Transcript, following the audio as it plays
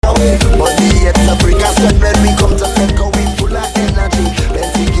way. Money yet to bring us when we come to take we full of energy.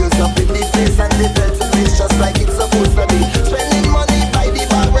 Plenty girls up in the place and the belts is just like it's supposed to be. Spending money by the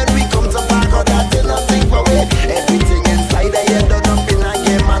bar when we come to park out that in nothing for way. Everything inside the head done up in a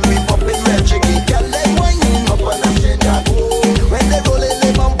game and we popping red jiggy. Girl they whining up on a change a go. When they rolling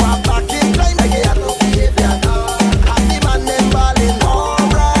they bumper back in time they get no behavior. And the man them balling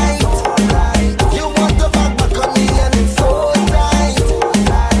alright. You want to back on me and it's so tight.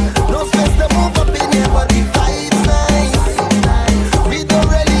 No stress to move up in here but the vibes nice. We don't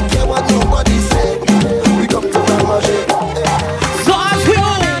really care what nobody say. We come to Ramager. So as we go,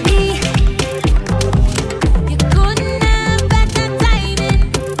 You couldn't have better timing.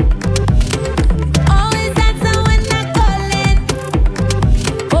 Always answer when I call it.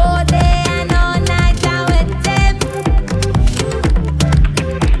 All day and all night I'm with them.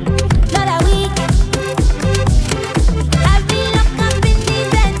 Not a week. I've been locked up in the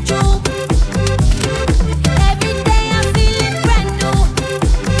bedroom. Every day I'm feeling brand new.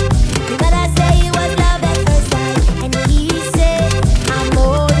 The mother say it was love at first sight, and he said I'm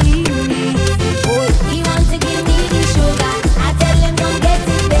all he needs. Oh, he wants to give me the sugar. I tell him don't get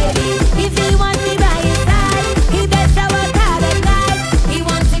it, baby. If he wants me by his side, he better work hard at night. He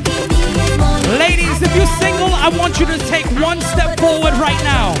wants to give me his money. ladies, if you're single, I want you to take one step forward right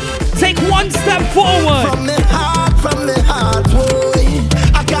now. Take one step forward. From the heart, boy.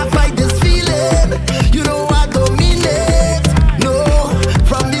 I can't fight this feeling. You know I don't mean it. No,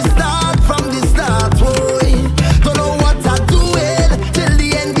 from the start, boy. Don't know what I'm doing. Till the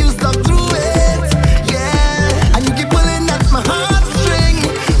end you stuck through it. Yeah, and you keep pulling at my heartstring.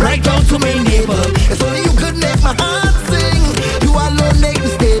 Right down to my navel. It's only you could make my heart sing. You alone make me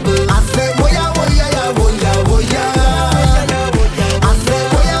stable. I say, woya, woya, ya, woya, woya. I say,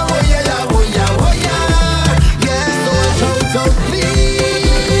 woya, woya, ya, woya, woya. Yeah, so shout out, please.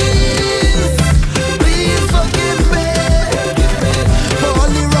 Please forgive me for all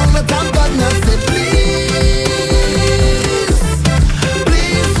the wrong that I've done. I say, please.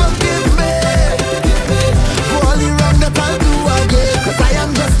 Please forgive me for all the wrong that I'll do again. 'Cause I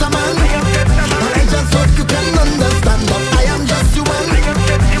am just a man. And I just hope you can understand that I am just human.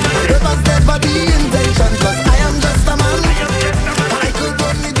 It was never the intention, 'cause I am just a man. And I could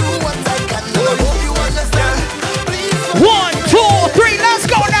only do what I can. And I hope you understand. Please forgive 1, 2, 3, let's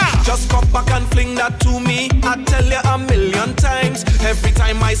go now. Just come back and fling that to me. I tell you a million times. Every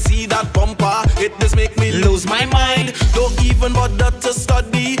time I see that bumper, it does make me lose my mind. Don't even bother to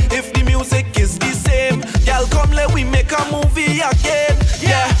study if the music is the same. Girl, come let we make a movie again.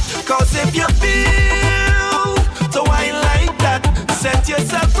 Yeah, 'cause if you feel to wine like that, set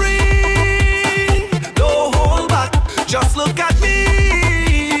yourself free. Don't hold back. Just look at me.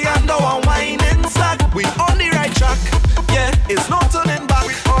 And now I'm whining slack. We on the right track. Yeah, it's no turning back.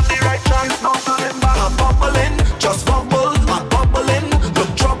 We on the right track. It's no turning back. I'm bubbling, just bubble. I'm bubbling,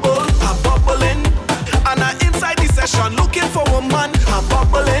 look trouble. I'm bubbling, and I'm inside the session looking for a man. I'm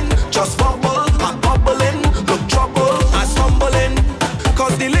bubbling, just bubble. I'm bubbling, look trouble. I'm stumbling,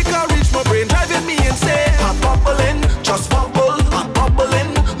 'cause the liquor reach my brain, driving me insane. I'm bubbling, just bubble. I'm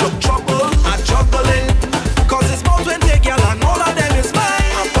bubbling, look trouble. I'm juggling, 'cause it's about 20 girl and all of them is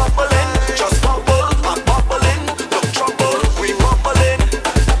mine. I'm bubbling, just bubble. I'm bubbling, look trouble. We bubbling,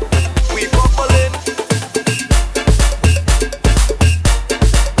 we bubbling.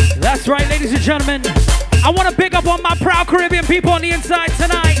 That's right, ladies and gentlemen. I want to big up on my proud Caribbean people on the inside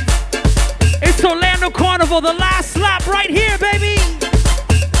tonight. It's Orlando Carnival, the last slap right here, baby.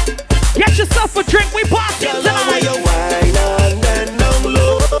 Get yourself a drink, we partying tonight.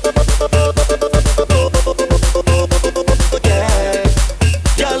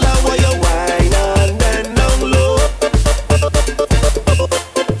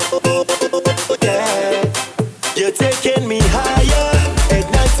 You're taking me higher,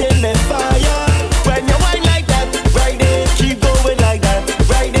 igniting me fire. When you whine like that, right there, keep going like that,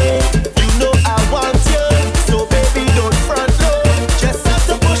 right there. You know I want you, so baby don't front low. Just have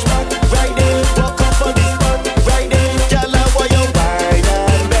to push back, right there. Walk up on this spot, right there. Girl, I want you whine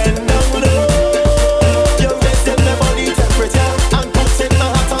and bend down low. You're raising my body temperature and putting my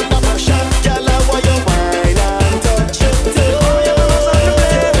heart under pressure. Girl, I want you whine and touch it too.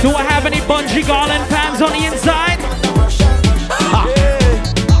 Do I have any bungee garland fans on the inside?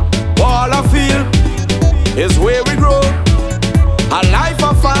 All I feel is where we grow. A life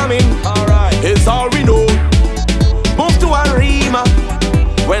of farming is all we know. Move to Arima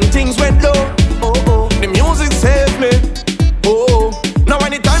when things went low. Oh, oh. The music saved me. Oh, now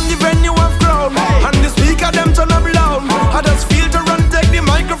anytime the venue have ground and the speaker them turn up loud, I just feel to run, take the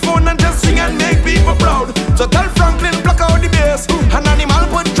microphone and just sing and make people proud. So tell Franklin block out the bass and Animal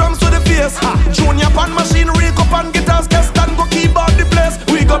put drums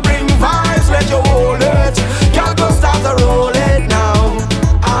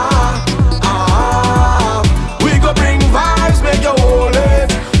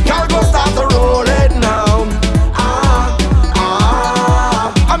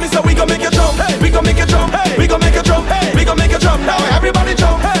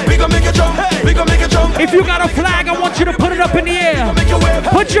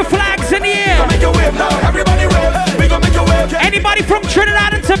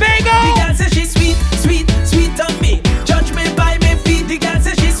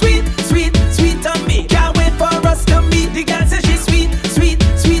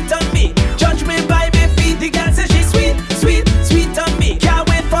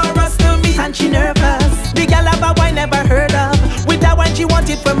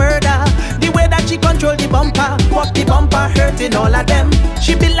control the bumper, walk the bumper, hurting all of them.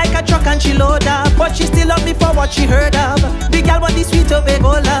 She built like a truck and she load up, but she still love me for what she heard of. The girl want the sweet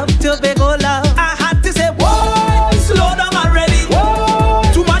Tobago love, Tobago love. I had to say, whoa, slow down already. Whoa,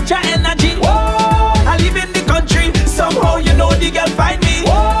 too much energy. Whoa, I live in the country, somehow you know the girl find me.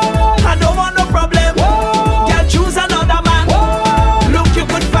 Whoa, I don't want no problem. Whoa, girl choose another man. Whoa, look you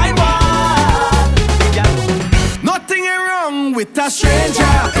could find one. Nothing ain't wrong with a stranger.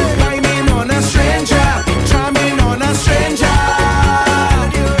 Climbing on a stranger, charming on a stranger.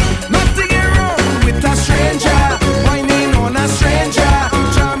 Nothing ain't wrong with a stranger. Whining on a stranger,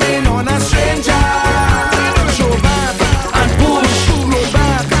 charming on a stranger. Show back and push, roll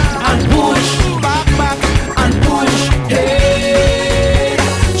back and push, back and push. Hey,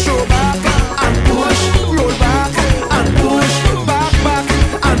 show back and push, roll back and push, back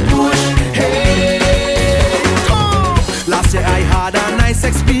and push. Hey, last year I had a nice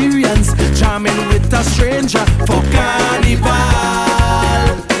experience, charming with a stranger for carnival.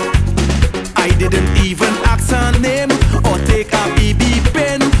 I didn't even ask her name or take a BB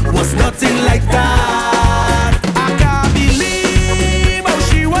pen, was nothing like that. I can't believe how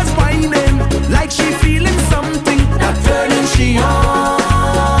she was whining, like she feeling something, that turning she on.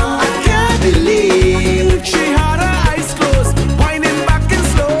 I can't believe she had her eyes closed, whining back in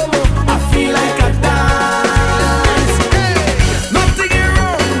slow-mo. I feel like a dance. Hey, nothing ain't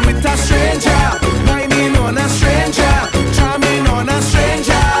wrong with a stranger, whining on a stranger, charming on a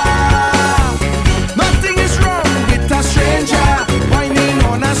stranger. Nothing is wrong with a stranger, whining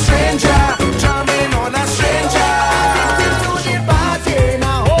on a stranger, charming on a stranger. Addicted to the party, I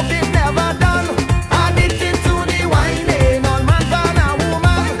hope it's never done. Addicted to the whining, all man and a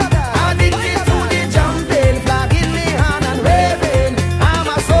woman. Addicted to the jumping, flag in the hand and waving. I'm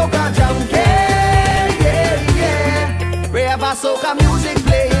a soca junkie, yeah, yeah. Rave a soca music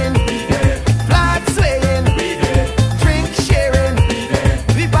playing, flag swaying, drink sharing.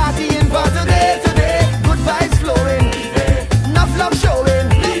 We partying for today, good vibes flowing, enough love showing,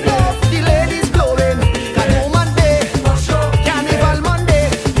 the ladies blowing. Canoe Monday, Carnival Monday,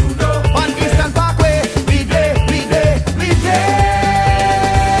 on Eastern Parkway, we day.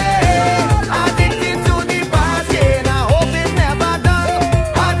 Addicted to the party, and I hope it's never done.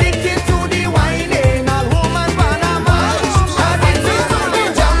 Addicted to the whining, all woman Panama. Addicted to the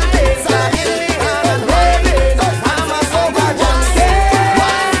jumping, flag in the hand and waving. I'm a soca junkie.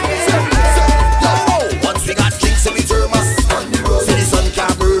 Once we got drinks and we turn us on the road, so the sun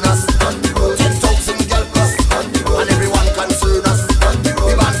can't burn us on the road. 10,000 girl plus on the road, and everyone concern us on the road.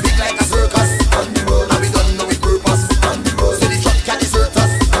 We want big like a circus on the road, and we don't know it purpose on the road. So the truck can desert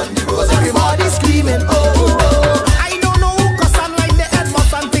us on the road. Everybody screaming, oh, oh. I don't know who cause I'm like the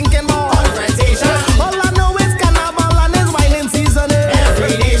Edmonds and thinking more confrontation. All I know is carnival and it's whining season in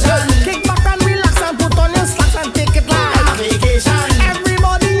every nation. Kick back and relax and put on your slacks and take it like vacation.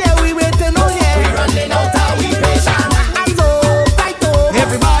 Everybody, yeah, we waiting, oh yeah, we running out and we patient. And so, tight up,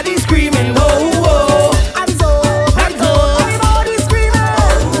 everybody screaming, oh, oh. And so, tight up, everybody screaming,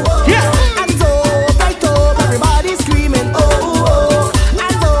 oh, oh. Yeah. And so, tight up, everybody screaming, oh, oh.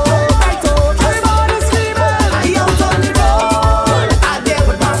 And so, tight up, everybody screaming. I out on the road, I there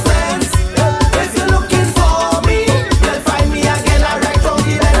with my friends. If you're looking for me, you'll find me again. I right from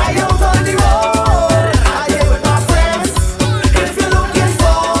the bed. I out on the road, I there with my friends. If you're looking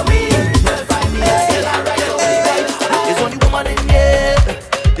for me, you'll find me again. I right from the bed. There's only woman in here,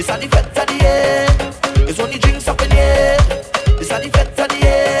 this are the fete of the year. There's only drinks up in here, this are the fete of the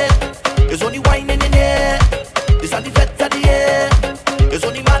year. There's only whining in here, this are the fete of the year. There's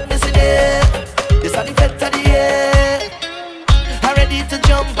only madness in here, this are the fete of the year. I'm ready to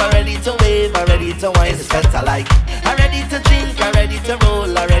jump, I'm ready to wave, I'm ready to wine, it's fete I like. I'm ready to drink, I'm ready to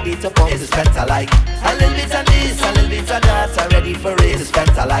roll, I'm ready to pump, it's fete I like. A little bit of this, a little bit of that, I'm ready for it, it's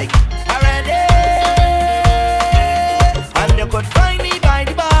fete I like. I'm ready. And you could find me by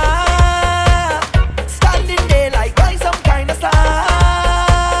the bar, standing there like by some kind of star.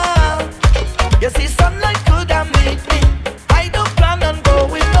 You see sunlight could have made me, I don't plan on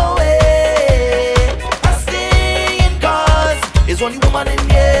going nowhere. I stay in cause there's only woman in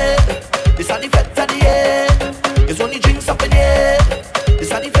here, this are the fete of the year. There's only drinks up in here,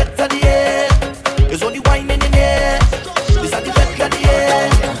 this are the fete of the year. There's only whining in here, this are the fete of the year.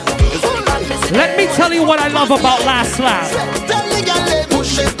 There's only madness in Let me tell you what I love about Last Slap.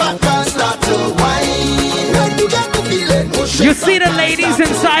 You see the ladies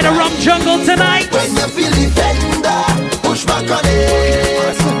inside a rum jungle tonight? When you feel the fender, push back on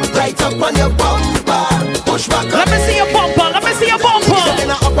it. Right up on your bumper, push back on it. Let me see your bumper, let me see your bumper.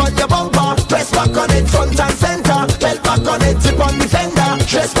 Up on your bumper, press back on it, front and center. Belt back on it, tip on the fender.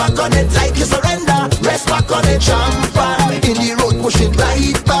 Dress back on it like you surrender.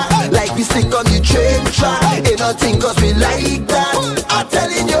 stick on the train track. Ain't nothing cause we like that. I'm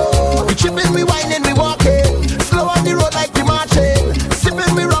telling you, we tripping, we whining, we walking. Slow on the road like we marching.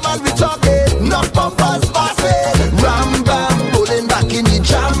 Sipping, we rum and we talking. No bumpers passing. Ram bam, rolling back in the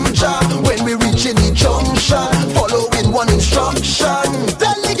jam jam. When we reach in the junction, following one instruction.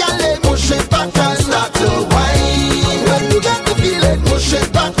 Tell the girl they push it back and start to whine. When you get the feeling, push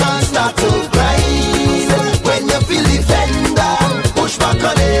it back and start to grind. When you feel the fender, push back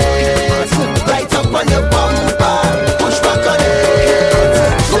on it. Right up on your bumper, push back on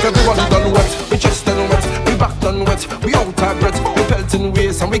it. Look, everybody done wet, we just done wet, we back done wet, we out of breath, we pelting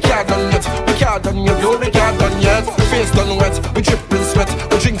waist and we can't done yet, we can't done yet, no, we can't done yet. Face done wet, we dripping sweat,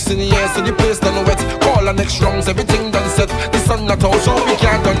 we drinks in the air, so the place done wet. Call our next rounds, everything done set. The sun not out, so we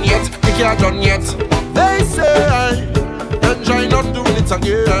can't done yet, we can't done yet. They say, enjoy not doing it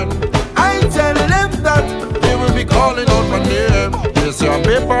again. I tell them that they will be calling out my name. They say on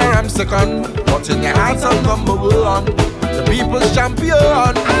paper I'm second, but in their hearts I'm number one. The people's champion,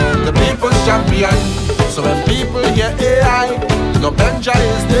 the people's champion. So when people hear AI, no Benja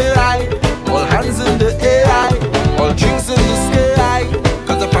is the eye. All hands in the AI, all drinks in the sky.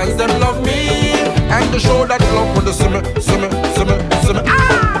 Cause the fans them love me, and the show that love for the summer.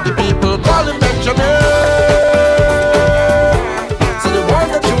 Ah! The people call him Benjamin. So the one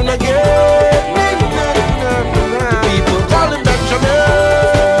that you not get. The people call him Benjamin.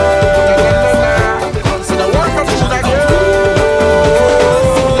 So the one that you not get.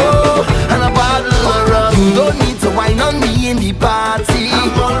 And a bottle of rum. You don't need to wine on me in the party.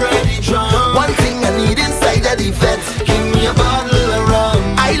 I'm already drunk. One thing I need inside of the vet. Give me a bottle of rum.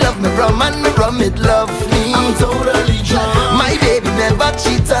 I love me rum and me rum it love me. I'm totally drunk. My baby never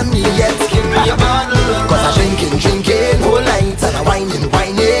cheat on me yet. Give me a bottle of rum. Cause I drinking whole night. And I whining,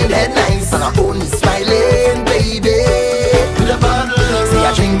 head nice. And I only smiling, baby. With a bottle of rum. See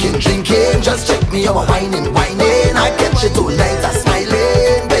I drinking, just check me out. Whining, I catch it all night. I'm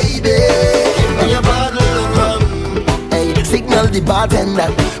smiling, baby. Give me a bottle of rum. Hey, signal the bartender,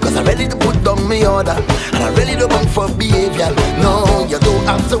 cause I'm ready to put down my order. And I'm ready to bunk for behavior. No, you don't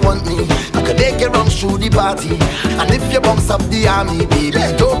have to want me. I can take you wrong through the party. And if you bounce up the army, baby,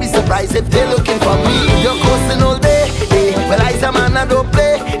 don't be surprised if they're looking for me. You're coasting all day, eh? Well, I say man, I don't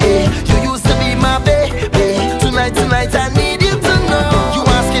play, eh? You used to be my baby. Tonight, I need you to know. You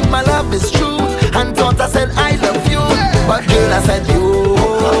ask if my love is true, and thought I said I love you. But girl, I said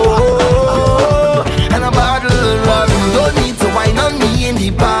you. And a bottle of rum. You don't need to wine on me in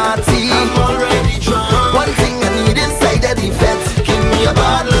the party. I'm already drunk. One thing I need inside of the vet. Give me a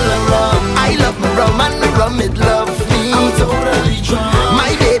bottle of rum. I love my rum and my rum it love me. I'm totally drunk.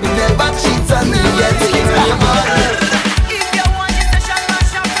 My baby never cheats on me yet. Give me a bottle. If you want your session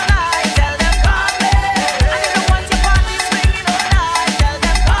mash up tonight, tell them call me. And if you want your party swinging all night, tell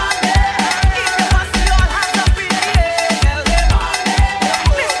them call me. If you want to see all hands up in the air, tell them call me.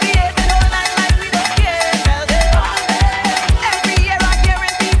 Misbehaving all night like we don't care, tell them call me. Every year I'm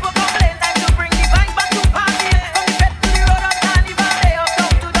hearing people complain, time to bring the vibe back to party. From the fed to the road of Carnival, day up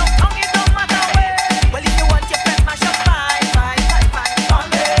down to downtown, it don't matter where. Well, if you want your fed mash up, fine, call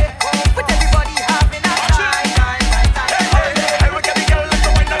me. With everybody having a time. Ever get the girl like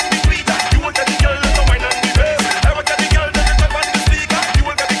the wine and the tweeter? You will get the girl like the wine and the bass. Ever get the girl that the top and the speaker? You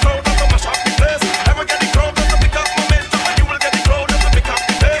will get the crowd that the mash up the place. Ever get the crowd that the pick up momentum? And you will get the crowd that the pick up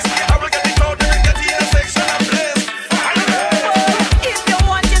the pace. I will get the crowd that get in a section and place. If you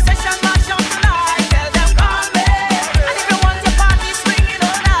want your session mash up tonight, tell them call me. And if you want your party swinging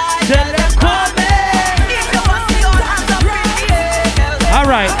all night, Tell them call me. if you want to see all hands up in the air, tell them. All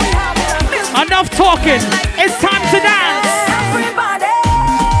right, enough talking. It's time to dance. Everybody,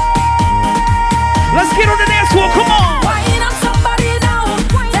 Let's get on the dance floor. Come on. wine up somebody now.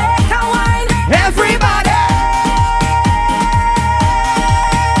 Take a wine. Everybody.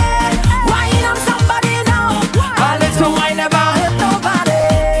 Wine up somebody now. A little wine never hurt nobody.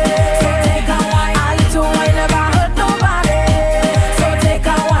 So take a wine. A little wine never hurt nobody. So take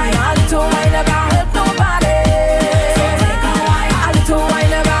a wine. A little wine never hurt nobody. So take a wine. A little wine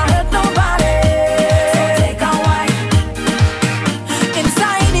never hurt nobody. So take a wine.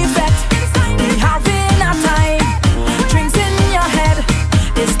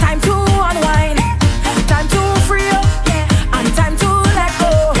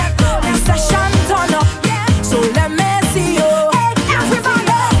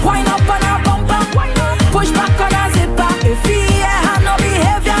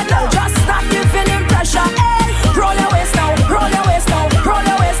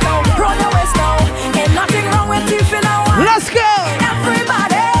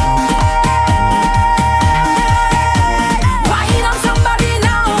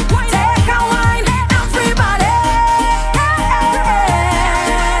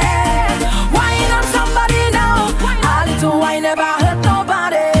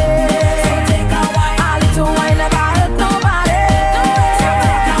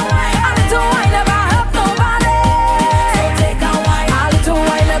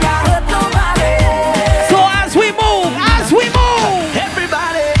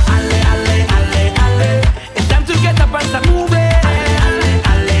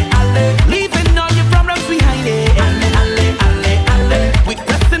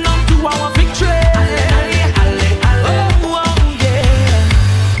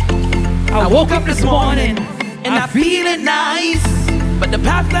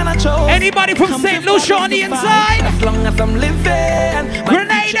 fast and I chose. Anybody from St. Lucia on the inside? As long as I'm living,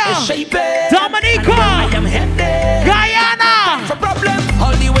 Grenada, Dominica, I am headed. Guyana, For problems,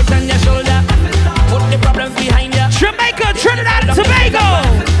 all the weight on your shoulder. Put the problems behind you. Jamaica, Trinidad and Tobago.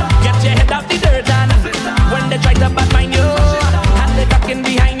 Get your head out the dirt and when they try to badmine you, and they talking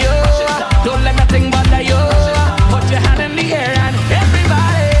behind you, don't let nothing bother you. Put your hand in the air and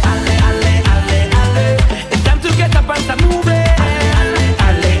everybody, alle, alle, alle, alle. It's time to get up and start moving. Alle,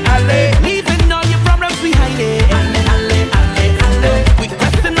 alle, alle. Leaving all your problems behind it. Alle, alle, alle, alle. We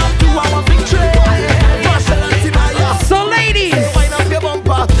pressing on to our victory. So ladies, Wind up your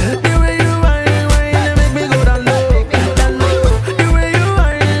bumper. The way you whine, you make me go down low, down low. The way you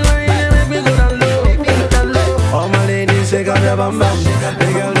whine, you make me go down low, down low. All my ladies, shake up your bum bum. The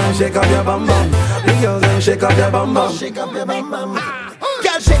girl them shake up your bum bum. The girls them shake up your bum bum. Shake up your bum bum.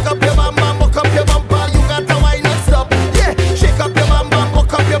 Girl, shake up your bum bum, buck up your bumper. You got to wine and stop. Yeah, shake up your bum bum,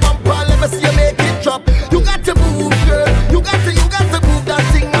 buck up your bumper. Let me see you make it drop. You got to move, girl. You got to move that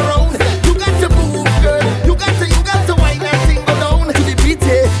thing around. You got to move, girl. You got to wine that thing go down to the beat.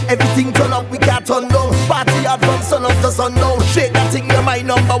 Yeah, everything turn up, we can't turn down. Party hard from sun up to sundown. Shake that thing, you're my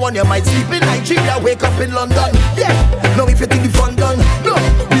number one. You might sleep in Nigeria, wake up in London. Yeah, now if you think the fun done, no,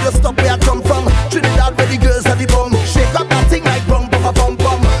 we just stop where I come from. Trinidad where the girls are the bum. Shake up that thing like bum bum bum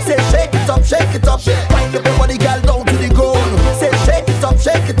bum. Say shake it up, shake it up. Wind up your body, girl, down to the ground. Say shake it up,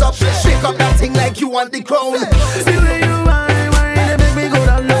 shake it up. Shake up that thing like you want the crown. The way you whine, you make me go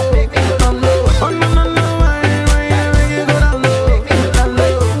down low, down low. Oh no no no, whine, you make me go down low, down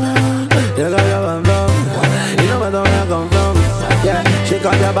low. You got your bum bum, you know where I come from. Yeah, shake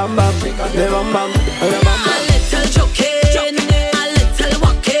up your bum bum, the bum bum, the bum bum. A little joking, a little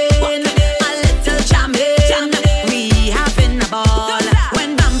walking, a little jamming. We having a ball when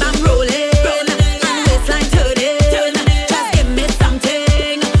bam bam rolling and waistline turning. Just give me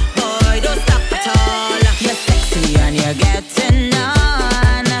something, boy, don't stop at all. You're sexy and you're getting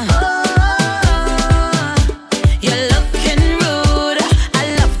on. Oh, you're looking rude. I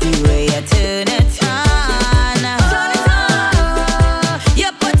love the way you turn it on.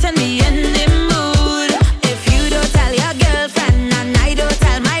 You're putting me in the mood. If you don't tell your girlfriend and I don't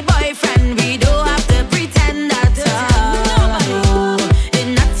tell my boyfriend, we don't have to pretend at all.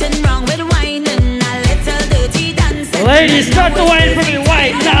 Ain't nothing wrong with whining, a little dirty dancing. ladies, start the wine for me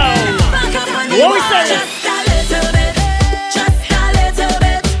right now. What we say? Just a little bit, just a little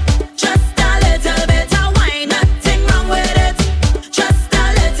bit, just a little bit of wine, nothing wrong with it. Just a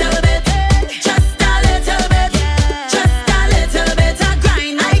little bit, just a little bit, just a little bit of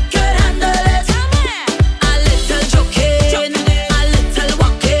grind, I could handle it. A little joking, a little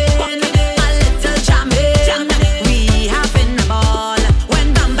walking, a little jamming. We having a ball when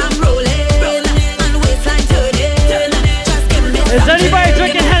bam bam rolling and waistline turning. Just give me Is anybody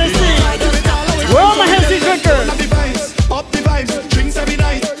drinking Hennessy? Where are my Hennessy drinkers? Up the vibes, drinks every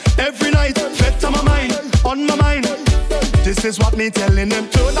night, fed on my mind, on my mind. This is what me telling them.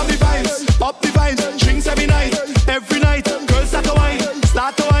 Turn up the vibes, drinks every night, girls start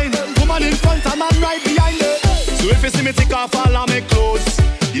to wine, woman in front, a man right behind her. So if you see me take off all of my clothes,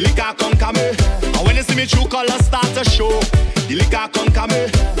 the liquor conquer me. And when you see me true colors start to show, the liquor conquer me.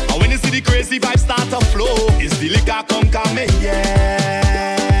 And when you see the crazy vibes start to flow, it's the liquor conquer me, yeah.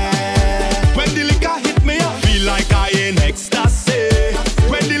 When the liquor hit me, I feel like I in ecstasy.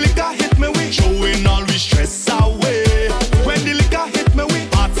 When the liquor hit me, we throwing all we stress away. When the liquor hit me, we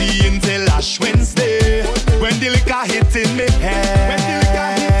party until Ash Wednesday. When the liquor hit in me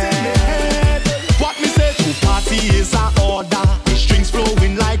head, what me say to party is an order. These drinks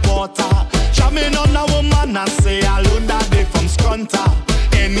flowing like water. Jamming on a woman and say alone that they from Scrunta.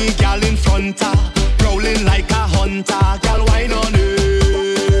 Any gal in front her, prowling like a hunter. Gal wine on it.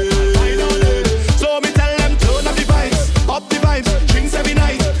 So me tell them turn up the vibes, drinks every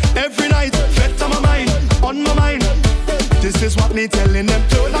night, fed on my mind. This is what me telling them.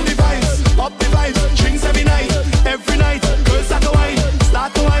 Turn up the vibes, drinks every night, girls start to wine,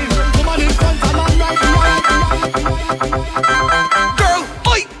 woman in front, a man right behind. Girl,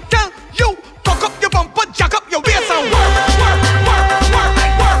 oi, tell you, fuck up your bumper, jack up your waist and work,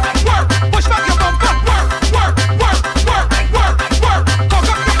 push back your bumper, work,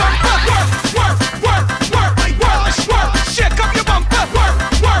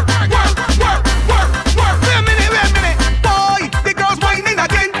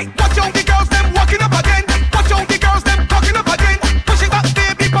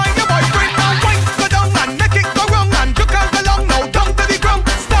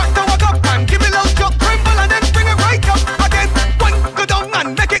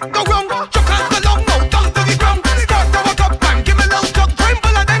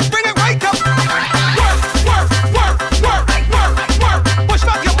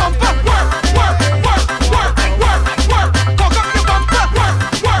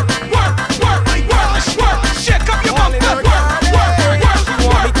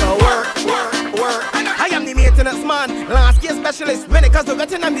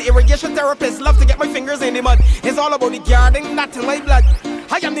 the irrigation therapist. Love to get my fingers in the mud. It's all about the gardening, not in my blood.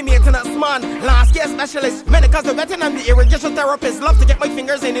 I am the maintenance man, last year specialist, medical veteran and the irrigation therapist. Love to get my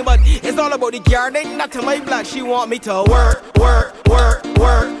fingers in the mud. It's all about the gardening, not in my blood. She want me to work, work, work,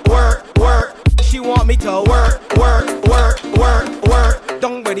 work, work, work. She want me to work, work, work, work, work.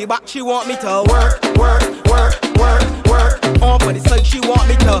 Down by the back, she want me to work, work, work, work, work. On by the side, she want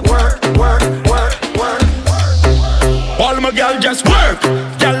me to work, work, work, work. All my gal just work.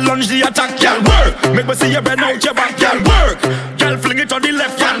 Gal lunge the attack, gal work. Make me see you bend out your back, gal work. Gal fling it on the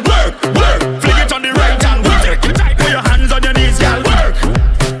left, gal work, work. Fling it on the right, gal work. Take your time, put your hands on your knees, gal work.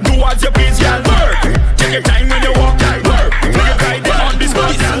 Do as you please, gal work. Take your time when you walk, gal work. Fling it right there on this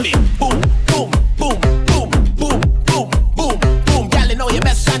spot, gal. Boom, boom, boom, boom, boom, boom, boom, boom. Gal, you know your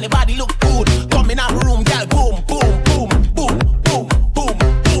best and your body look good. Come in our room, gal. Boom, boom, boom, boom, boom, boom,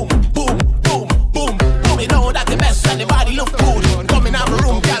 boom, boom, boom, boom, boom. You know that the best and your body look good. Come in our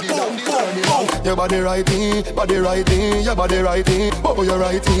room, gal. Boom, boom, boom. Your body righty, your body righty. Oh, you're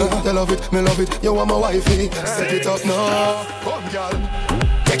righty. You love it, me love it. You want my wifey. Set it up now. Come, girl.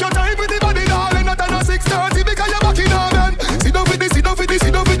 Take your time with the body, darling. Not on a 6:30 because you're back in on. Sit down with the, sit down with the,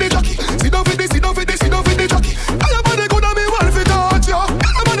 sit down with the jockey. Sit down with the, sit down with the, sit down with the jockey. Your body good and me want to touch you.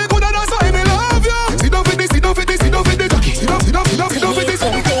 Your body good and that's why me love you. Sit down with the, sit down with the, sit down with the jockey. Sit down, sit down, sit down, sit down with the.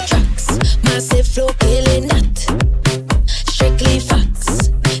 Tracks, massive flow killing that. Strictly facts.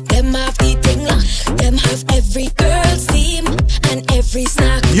 Them have the thing locked. Them have every girl's team and every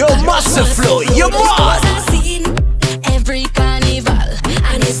snack. Yo, massive flow, yo, mad. Every carnival,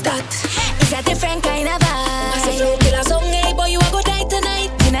 and it's that. It's a different kind of vibe. Massive flow killer song, hey boy, you a go die tonight.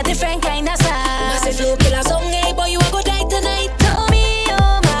 In a different kind of style. Massive flow killer song, hey boy, you a go die tonight. Tell me,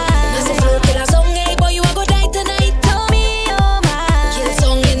 oh my. Massive flow killer song, hey boy, you a go die tonight. Tell me, oh my. Kill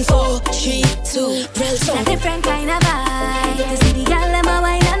song in 4, 3, 2, real song. In a different kind of vibe. You see the gal them a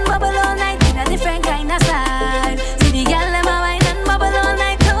wine and bubble all night. In a different kind of style. See the gal them a wine and bubble all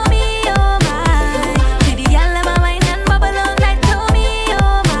night. Tell me, oh my. See the gal them a wine and bubble all night. Tell me,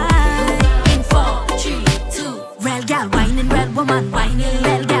 oh my. In 4, 3, 2. Real gal whining, real woman whining.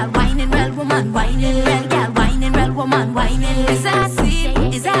 Real gal whining, real woman whining. Real gal whining, real woman whining. Is that a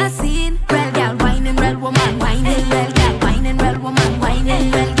scene? Is that a scene? Real gal whining, real woman whining. Real gal whining, real woman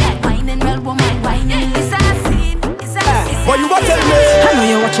whining. Real gal whining, real woman whining. Is that a scene? Is that a scene? What you want to tell me? I know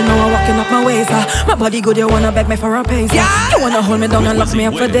you're watching, now I'm walking up my ways. My body good, you wanna beg me for a pace. You wanna hold me down and lock me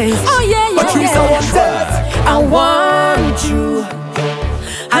up for days. Oh yeah, yeah, But you yeah. so wanted. I want you,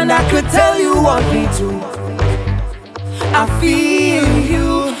 and I could tell you want me to. I feel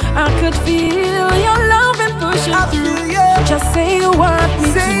you, I could feel your love and pushing through. Just say you want me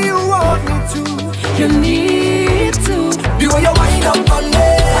Say to. you want me to. You need to. The way you wind up on me,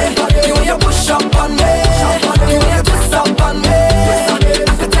 the way you push up on me, the way you twist up on me,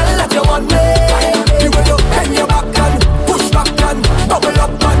 I can tell that you want me. The way you bend your back and push back and bubble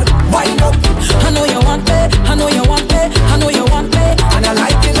up and wind up. I know you want me, I know you want me, I know you want me. And I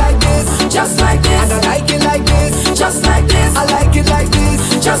like it like this, Just like this, and I like it like this, just like this, I like it like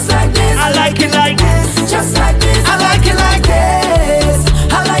this, just like this, I like it like this. just like this. I like it like this,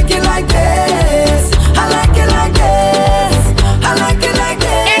 I like it like this, I like it like this, I like it like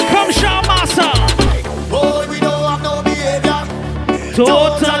this. In comes Sean Massa. Boy, we don't have no behavior.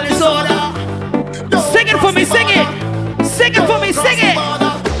 Total disorder. Sing it for me, sing it. Sing it for me, sing it.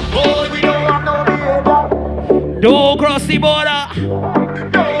 Boy, we don't have no behavior. Don't cross the border.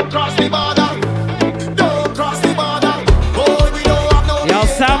 Don't cross the border. Don't cross the border. Boy, we don't have no Y'all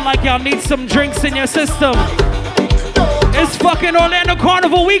sound like y'all need some drinks in your system. It's fucking Orlando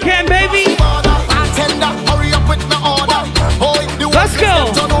Carnival weekend, baby. Bartender, hurry up with my order. Boy, the Let's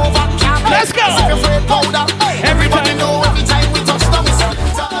go. turn over. Let's go. Afraid powder. Everybody know every time we touch down.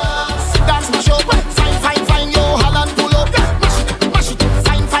 Dance my show. Fine, fine, fine. Yo, Holland pull up. Mash it,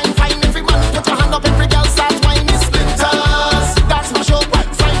 fine, fine, fine. Every man put your hand up. Every girl start whining. Splinters. Dance my show.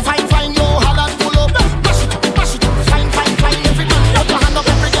 Fine, fine, fine. Yo, Holland pull up. Mash it, fine, fine, fine. Every man put your hand up.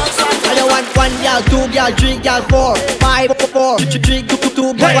 Every girl start I don't want 1 girl, 2 girl, 3 girl, 4, 5, 4, 3,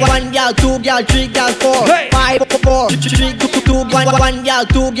 2 girl, Hey. 1 girl, 2 girl, 3 girl, 4, Hey. 5, 4, 3, 2 1 girl,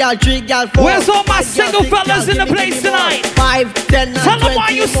 2 girl, 3 girl, 4. Where's all my single fellas in the place tonight? 5, 10, Tell them why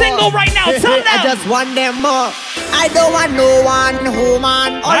you single right now. Tell I them. just want them more. I don't want no one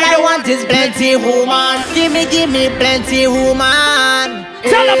woman. All I want is plenty woman. Give me plenty woman.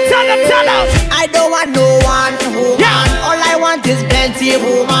 Tell them, tell them, tell them. I don't want no one woman. Yeah. All I want is plenty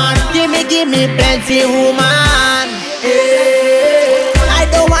woman. Give me plenty woman. I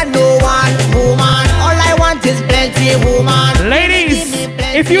don't want no one woman. All I want is plenty woman. Ladies,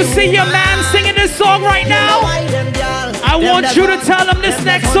 if you see your man singing this song right now, I want you to tell them this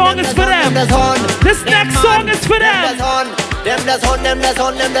next song is for them. This next song is for them. Them that's on.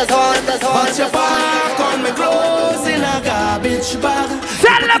 Put your back on me clothes in a garbage bag.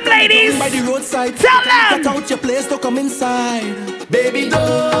 Tell them, ladies. By the roadside. Tell them. Cut out your place to come inside. Baby,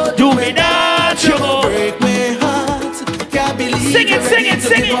 don't do me that, you go break my heart. Can't believe sing it, sing it,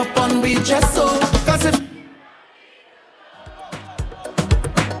 sing it. Up on we just so. Cause if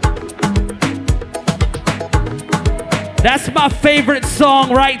that's my favorite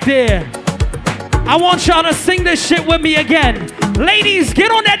song right there. I want y'all to sing this shit with me again. Ladies,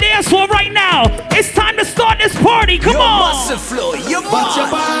 get on that dance floor right now. It's time to start this party. Come on. Flow, you put your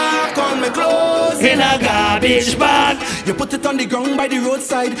back on me clothes in a garbage bag. You put it on the ground by the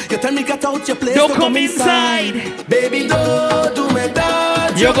roadside. You tell me cut out your place. Don't come inside. Baby, don't do me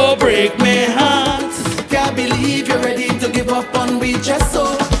that. You go break my heart. Can't believe you're ready to give up on me just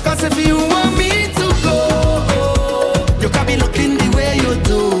so. Cause if you want me to go, you can't be looking the way you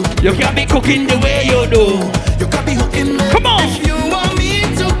do. You can't be cooking the way you do. You can't be hooking me. Come on. If you want me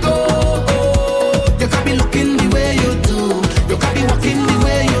to go, you can't be looking the way you do. You can't be walking the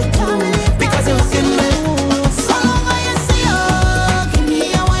way you do. Because you're hooking me. So long as you see you, give me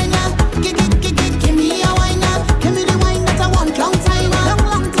a wine now. Give me a wine now. Give me the wine that I want long time.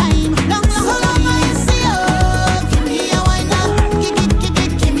 Long time. So long as you see you, give me a wine now.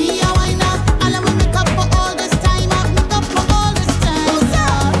 Give me a wine now. And I will make up for all this time. Make up for all this time.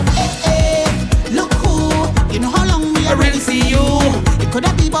 Look who, you know how long we already see you. It could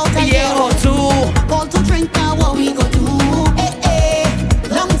have been about a year or two. Call to drink now, what we go do?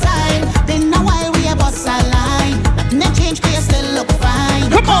 Long time. Then a while we a bust a line. Nothing they change, but you still look fine.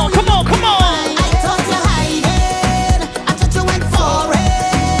 Come on, come on, come on. I thought you hiding. I thought you went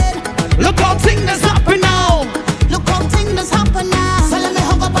foreign. Look how things that's happen now. Look how things that's happen now. So let me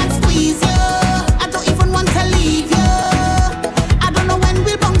hug up and squeeze you. I don't even want to leave you. I don't know when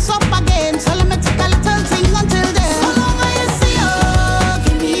we'll bounce up again. So let me take a little thing until then. So long as you see you,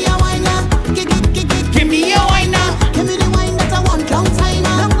 give me a wine now. Give me a wine now. Give me the wine that I want long time.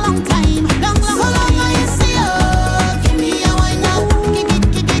 Long time. So long as you see you, give me a wine now.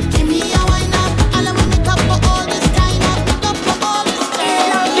 Give me a wine now. And I will make up for all this time. Make up for all this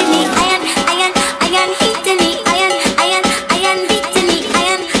time. Give me iron, heat to me, iron, beat to me,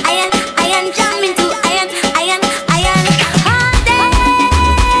 iron, jam into iron. All day,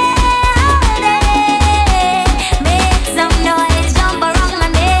 make some noise, jump around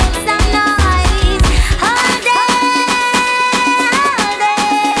and make some noise. All day,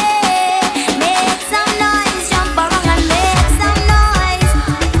 make some noise, jump around and make some noise.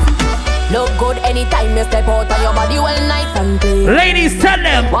 Look good anytime you step out and your body well nice and clean. Ladies, tell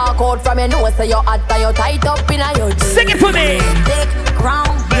them. Walk out from your nose, so you're hot and you're tight up in your jeans. Sing it for me. Thick,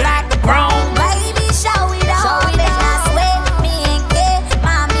 brown, black, brown. Baby, show it off. Just with me,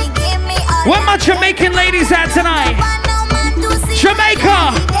 mommy, give me all. Where my Jamaican ladies at tonight?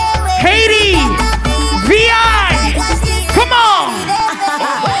 Jamaica, Haiti, VI. Come on.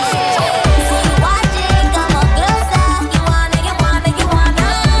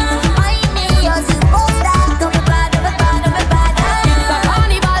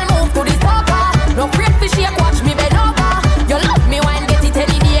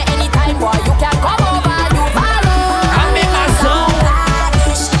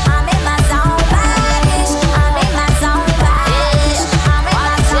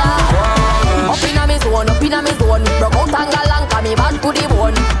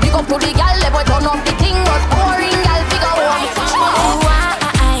 To the gal, but turn up the thing, but boring gal figure one.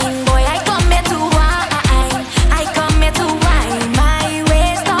 Boy, I come here to wine. I come here to wine. My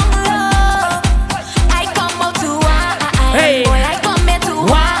waist on low. I come out to wine. Hey. Boy, I come here to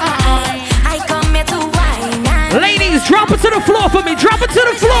wine. I come here to wine. Ladies, drop it to the floor for me. Drop it to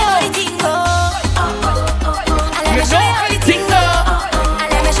the floor. Let me show you how the thing go.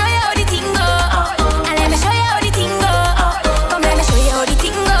 Let me show you how the thing go. Let me show you how the thing go. Come let me show you how the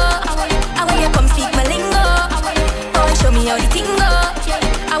thing go. I want you come speak my lingo. Oh, show me how the thing go.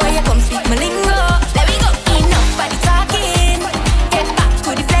 I want you come speak my lingo. Let me go. Enough for the talking. Get back to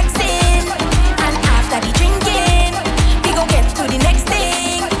the flexing. And after the drinking, we go get to the next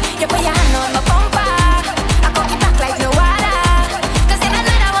thing. You put your hand on my bumper. I cock it back like no water. Cause there's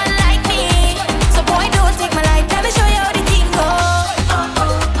another one like me. So boy, don't take my life. Let me show you how the thing go.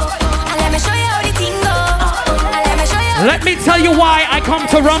 Let me show you how the thing go. Let me show you how Let me tell you why I come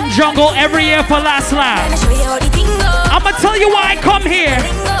to Rum Jungle every year for Last Laugh. I'ma tell you why I come here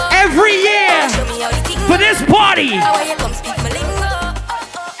every year for this party.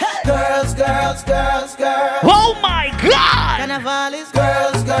 Girls, girls, girls, girls. Oh my God! Carnival is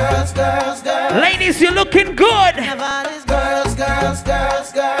girls, girls, girls, girls. Ladies, you're looking good. Carnival is girls. girls,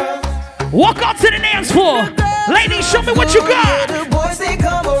 girls, girls. Walk out to the dance floor. Ladies, show me what you got. The boys, they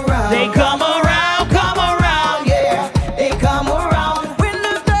come around. They come around, yeah. They come around. When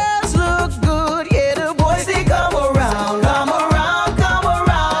the girls look good, yeah, the boys, they come around,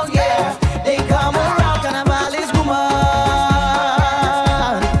 yeah. They come around. Carnival is woman.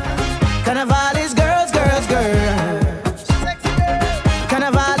 Carnival is girls, girls, girls.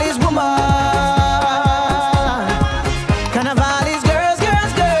 Carnival is woman. Carnival is girls,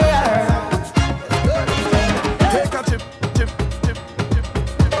 girls, girls. Take a chip, chip, chip, chip.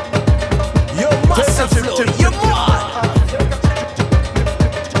 You must have flow, you mad.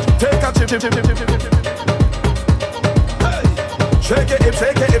 Take a chip, chip, chip, chip, chip, chip. Hey. Shake it,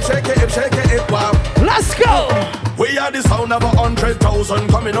 shake it, shake it, shake it, wow. Let's go. We are the sound of 100,000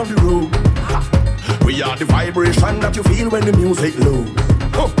 coming on the road. We are the vibration that you feel when the music low.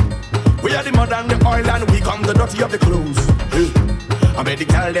 We are the mud and the oil and we come the dirty of the clothes. I made the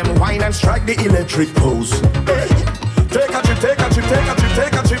girl them wine and strike the electric pose. Hey. Take a trip, take a trip, take a trip,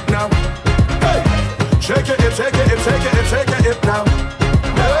 take a trip now. Hey. Shake it, shake it, shake it, shake it now.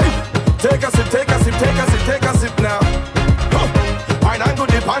 Hey. Take a sip, take a sip, take a sip, take a sip now. Wine and go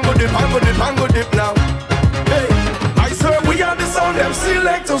dip, and go dip, and go dip, and go dip now. Hey. I swear we are the sound them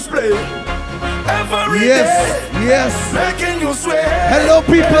selectors play. Every day, yes. making you swear. Hello,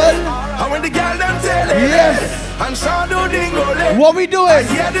 people. And when the girl them tell it, Yes. and Shadow Dingo, What we doing? I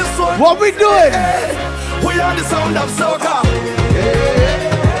hear this one. What we doing? We are the sound of soca.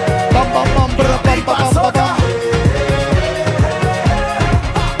 Bam, bam, bam, bra, bam, Big bam, bad bam, soca. bam.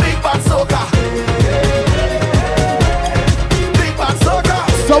 Big bad soca. Big bad soca.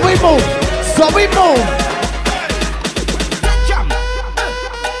 So we move. So we move.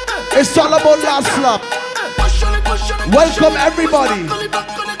 It's all about last slap. Welcome everybody.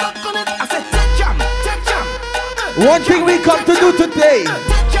 One thing we come to do today,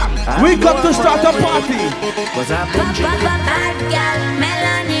 we come to start a party. Bad girl,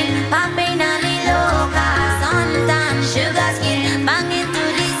 melanin, pumping on the loca. Suntan, sugar skin, bang into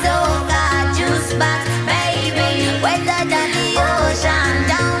the soca. Juice box, baby, wetter than the ocean.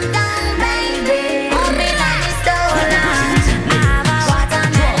 Downtown, baby, pumping on the stoner. Have a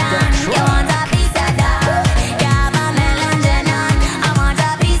watermelon, you want a piece of that? You have a melon, Jenon, I want a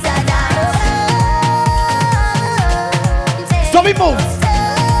piece of that. So we move.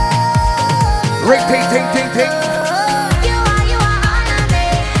 Ring, ting, ting, ting, ting. You are all of me.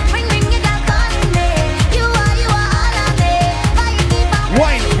 Ring, ring, you got calling me. You are all of me. Why you keep on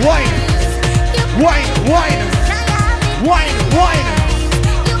Wine, wine, wine, wine, wine, wine.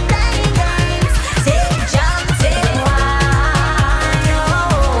 you playing games? Take jump, take wine,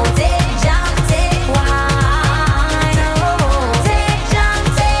 oh. Take jump, take wine, oh. Take jump,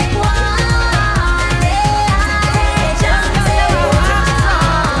 take wine, yeah. Take jump, take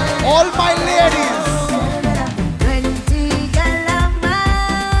wine. All my ladies. Plenty girl of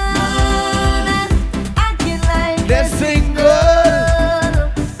mine, acting like They're single,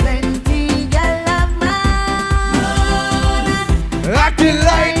 plenty girl of mine. acting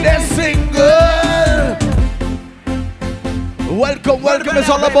like they're single. Welcome, welcome. It's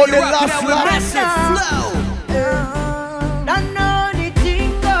all about the last slap. Don't know the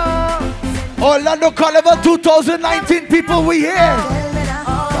jingle. Orlando Carnival 2019 people, we here.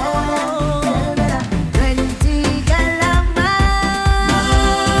 Plenty girl of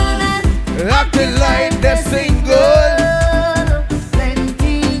mine. Acting like they're single.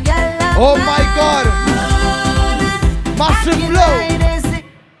 Plenty girl of Oh my God. Massive flow.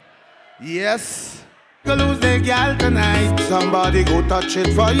 Yes. Go lose the girl tonight. Somebody go touch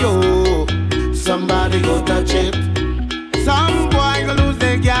it for you. Somebody go touch it. Some boy go lose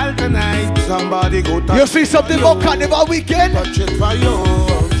the girl tonight. Somebody go touch You see something you. about Carnival weekend? Touch it for you.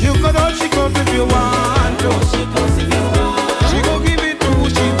 You could hold she comes if you want to. She go give it to who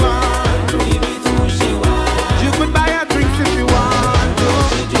she want to. You could buy her drinks if you want to.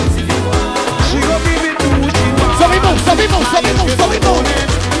 She go give it to who she want. So we move, so we move, so we move, so we move.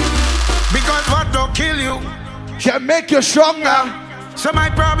 Because what don't kill you Can make you stronger. So my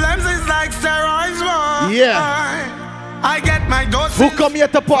problems is like steroids, boy. Yeah. I get my doses. Who come here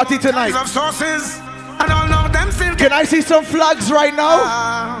to party tonight? Of sources, and all of them still Can I see some flags right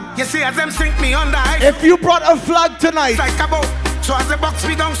now? You see, as them sink me under ice. If you brought a flag tonight, It's like a boat. So as the box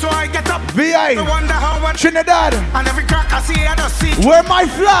me down, so I get up. VI, I wonder how much. Trinidad, And every crack I see, I just see. where my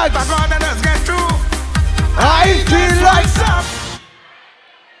flags? But God, I just get through. I feel like up.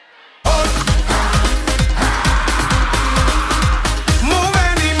 Move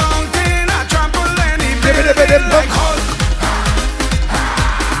any mountain, I trample any building like Hulk.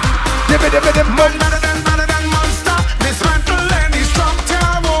 Dibby, dibby, dibby, Man better than monster, dismantle any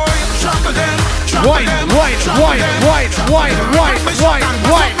Wine, wine, wine, wine, wine, wine, wine,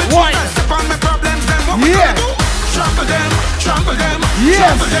 wine, wine. Yeah. Trample them, trample them, yes.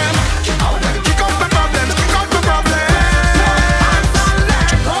 trample them. Kick off the problems, kick off the problems.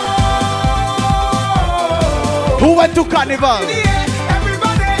 Who went to carnival?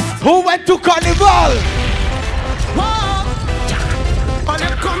 Who went to carnival?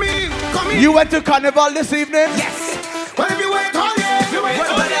 You went to carnival this evening? Yes. Well, if you went all year, you went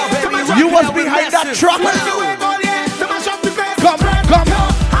all year. You was behind that truck. Well, if you went all year, to mash up the place. Come, come.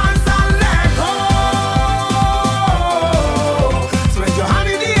 Hands and let go. Spread your hand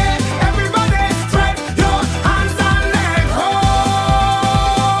in the air, everybody. Spread your hands and let go.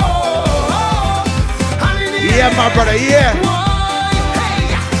 Hand in the air. Yeah, my brother, yeah.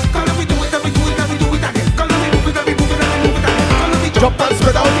 Jump and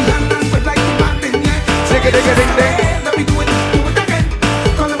spread out. Dig it, dig it, ding, ding.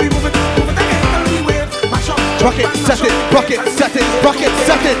 Rock it, set it, rock it, set it, rock it,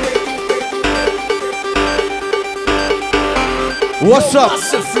 set it. What's up?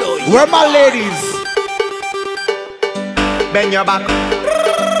 Where my ladies? Bend your back.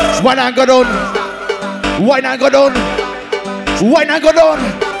 Wine and go down. Wine and go down. Wine and go down.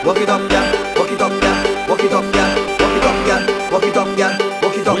 Walk it up, yeah. Walk it up, yeah. Walk it up, yeah. Walk it up, yeah. Walk it up, yeah.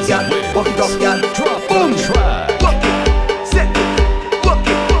 Walk it up, yeah. Walk it up, yeah. Boom. Walk it, set it, walk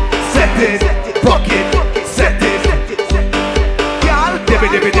it, Set it, rock it, set it. girl. Dibby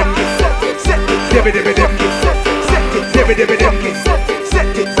dibby dim. Dibby dibby dim. Dibby dibby dim.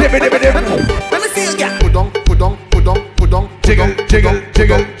 Dibby dibby dim. Let me see you, girl. Put down, put down, put down, put down. Jiggle, jiggle,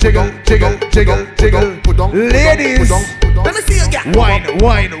 jiggle, jiggle, jiggle, jiggle, jiggle. Ladies, Let me see you, girl. Wine,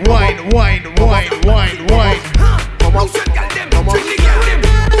 wine, wine, wine, wine, wine, wine. Come on, come on.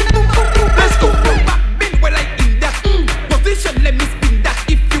 Let's go. Bend well like in that position. Let me spin that.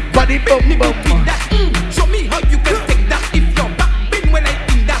 If you body bum bum. show me how you can take that. If you're back, bend well like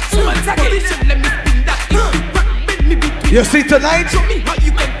in that position. Let me spin that. If you back, bend me between. You see tonight? Show me how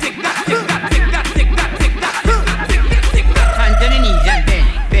you can take that. Take that, take that, take that, take that, take that, take that. Hands on the knees and bend,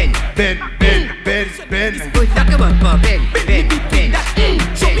 bend. Bend, bend, bend, bend. Push back your bumper, bend, bend, bend.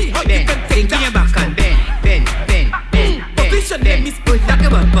 Show me how you Bend, can bend. take Think in your that. back and bend, bend, bend, bend, Position, let me bend. Push back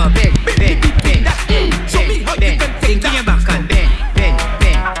your bumper, bend, bend, bend. Show me how you Bend, can take think in that. your back and bend, bend,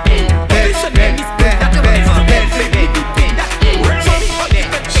 bend, bend. Position, let me spin that. Push back your bumper, bend, bend, bend. Show me how you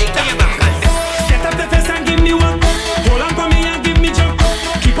can take Think in your back and bend. Set up the face and give me one. Hold on for me and give me jump.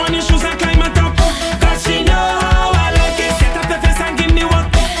 Keep on your shoes and climb on top. Cause she know how I like it. Set up the face and give me one.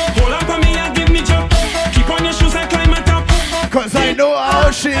 Hold on for me and give me jump. Keep on your shoes and climb on top. Cause I know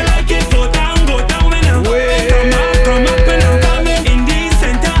how she. I like it. Go down when I'm. Way. Come up when I'm coming. In the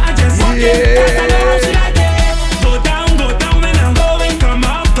center, I just walk it. Yeah. Cause I know how she like it. Go down when I'm going. Come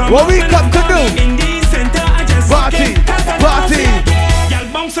up What we when come I'm to do? coming. In the center, I just walk Party, it. Cause I know how she party. like it. Y'all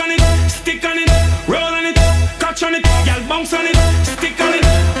bounce on it, stick on it, roll on it, catch on it. Y'all bounce on it, stick on it,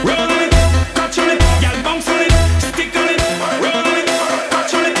 roll on it, catch on it. Y'all bounce on it, stick on it, roll on it,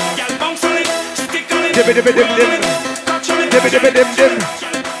 catch on it. Y'all bounce on it, stick on it, Dibby dibby dim roll on dim. it, catch on it. Dibby dibby dim dim.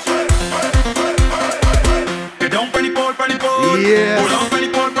 Get down, funny pole, hold Yes. on, funny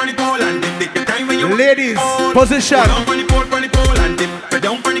pole, and dip, dip. The time when you Ladies, position. hold on, funny pole, and dip. Get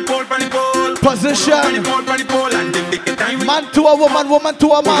down, funny pole, Position. funny pole, and dip, dip. The time when Man to a woman, woman to a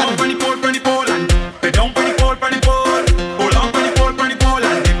hold on, man. funny pole, and get down, funny pole. Hold on, funny pole,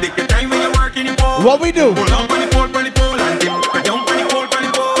 and dip, dip. The time when you work in the pole. What we do? Hold on, funny pole, and dip. Get down, funny pole.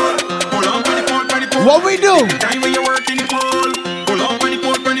 Hold on, funny pole. What we do? Time when you work in the pole. Hold on, funny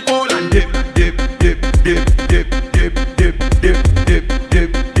pole, and dip, dip, dip, dip, dip, dip, dip, dip, dip,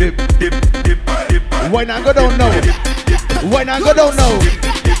 dip, dip, dip, dip, dip. Why not go down now? Why not go down now?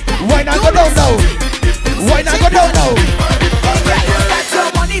 Why not go down now? Why not go down now? That's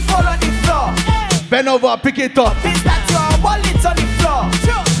your money fall on the floor. Bend over, pick it up. Is that your wallet on the floor?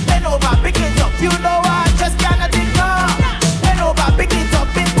 Bend over, pick it up. You know I just cannot ignore. Bend over, pick it up.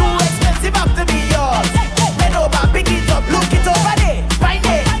 It's too expensive up to be yours. Bend over, pick it up. Look it over there. Find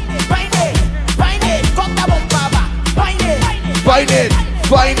it, find it, find it. Cock the bumper back. Find it, Find it,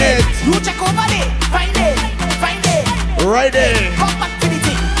 find it. you check over there. Find it, find it. Right there.